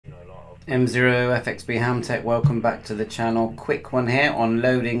M0FXB Hamtech, welcome back to the channel. Quick one here on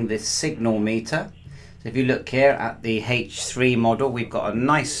loading this signal meter. So if you look here at the H3 model, we've got a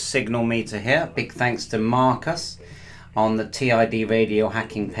nice signal meter here. Big thanks to Marcus on the Tidradio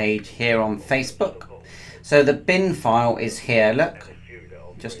hacking page here on Facebook. So the bin file is here, look,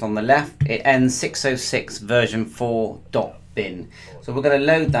 just on the left. It ends 606 version 4.bin. So we're going to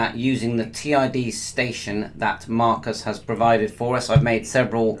load that using the TID station that Marcus has provided for us. I've made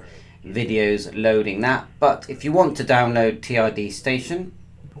several videos loading that, but if you want to download TID station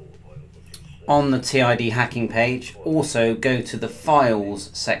on the TID hacking page, also go to the files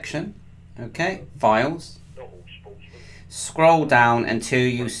section. Okay, files, scroll down until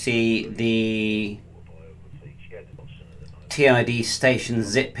you see the TID station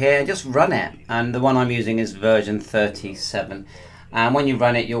zip here, just run it, and the one I'm using is version 37, and when you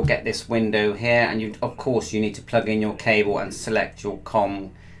run it you'll get this window here, and of course you need to plug in your cable and select your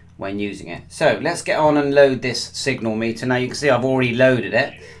COM when using it. So let's get on and load this signal meter. Now you can see I've already loaded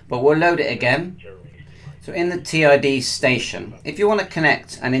it, but we'll load it again. So in the TID station, if you want to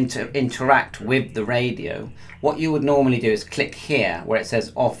connect and interact with the radio, what you would normally do is click here where it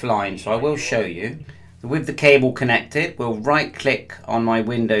says offline. So I will show you. With the cable connected, we'll right click on my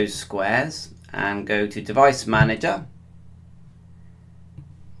Windows squares and go to Device Manager,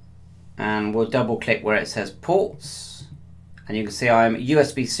 and we'll double click where it says ports. And you can see I'm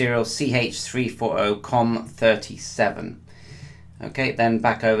USB serial CH340 COM37. Okay, then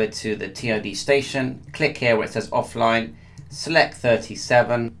back over to the TID station, click here where it says offline, select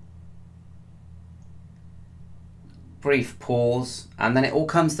 37, brief pause, and then it all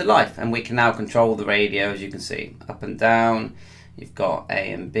comes to life, and we can now control the radio. As you can see, up and down, you've got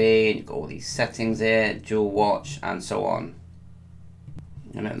A and B, and you've got all these settings here, dual watch, and so on.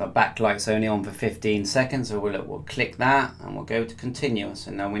 And the backlight's only on for 15 seconds, so we'll click that and we'll go to continuous,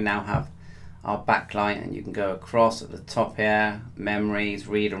 and then we now have our backlight, and you can go across at the top here, memories,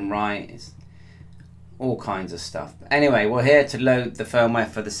 read and write, it's all kinds of stuff. But anyway, we're here to load the firmware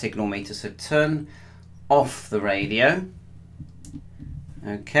for the signal meter, so turn off the radio.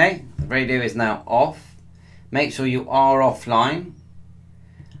 Okay, the radio is now off. Make sure you are offline,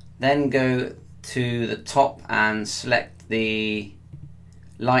 then go to the top and select the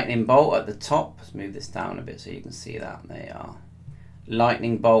lightning bolt at the top. Let's move this down a bit so you can see that. There you are.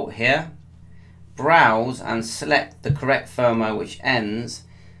 Lightning bolt here. Browse and select the correct firmware, which ends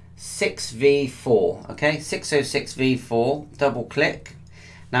 6V4. Okay, 606V4. Double click.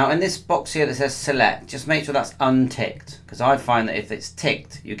 Now in this box here that says select, just make sure that's unticked, because I find that if it's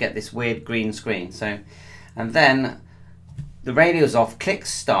ticked you get this weird green screen. So, and then the radio's off, click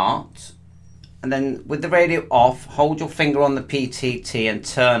start. And then with the radio off, hold your finger on the PTT and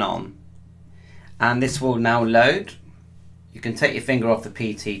turn on. And this will now load. You can take your finger off the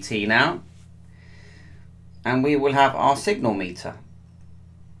PTT now. And we will have our signal meter.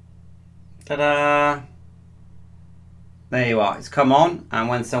 Ta-da! There you are, it's come on. And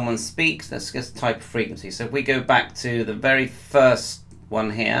when someone speaks, let's just type a frequency. So if we go back to the very first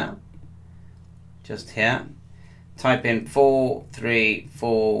one here, just here, type in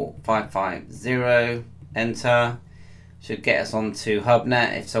 434550, enter. Should get us onto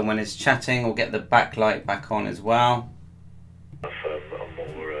HubNet. If someone is chatting, we'll get the backlight back on as well.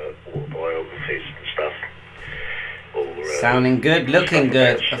 Autobiographies and stuff. Sounding good, looking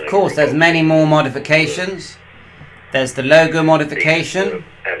good. Of course, there's many more modifications. There's the logo modification.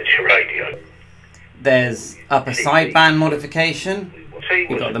 Amateur radio. There's upper sideband modification.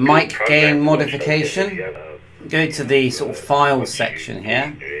 You've got the mic gain modification. Go to the sort of file section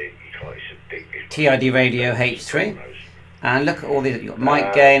here, Tidradio H3, and look at all these. You've got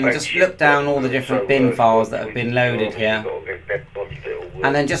mic gain. Just look down all the different bin files that have been loaded here,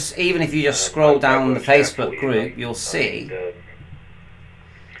 and then just even if you just scroll down the Facebook group, you'll see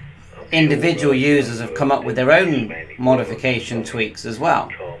individual users have come up with their own modification tweaks as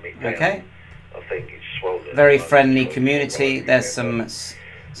well. Okay, very friendly community. There's some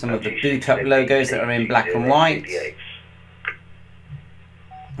of the boot up logos that are in black and white.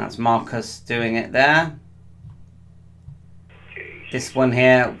 That's Marcus doing it there. This one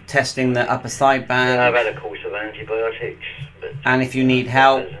here, testing the upper sideband. I've had a course of antibiotics, and if you need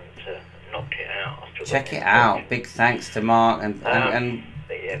help, check it out. Big thanks to Mark, and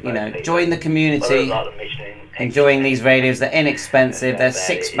you know, join the community. Enjoying these radios. They're inexpensive. They're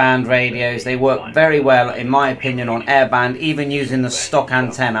 6-band radios. They work very well, in my opinion, on airband, even using the stock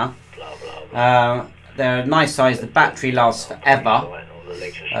antenna. They're a nice size. The battery lasts forever.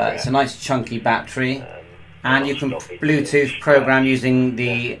 It's a nice chunky battery, and you can Bluetooth program using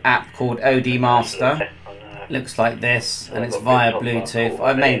the app called OD Master. looks like this, and it's via Bluetooth.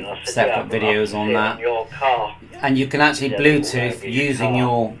 I've made separate videos on that, and you can actually Bluetooth using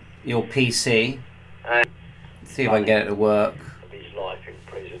your PC. See if I can get it to work.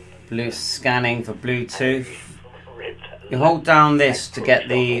 Scanning for Bluetooth. You hold down this to get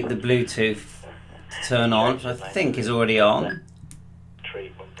the Bluetooth to turn on, which I think is already on.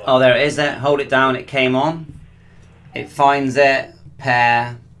 Oh, there it is. There. Hold it down. It came on. It finds it.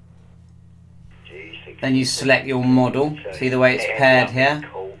 Pair. Then you select your model. See the way it's paired here?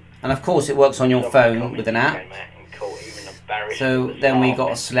 And of course it works on your phone with an app. So then we got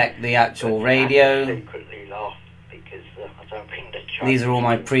to select the actual radio. These are all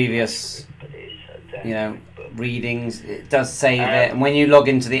my previous, readings. It does save it, and when you log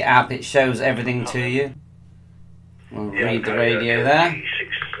into the app it shows everything to you. We'll read the radio there.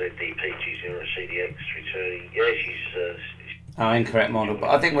 Oh, incorrect model, but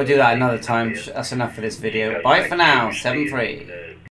I think we'll do that another time. That's enough for this video. Bye for now. 7-3.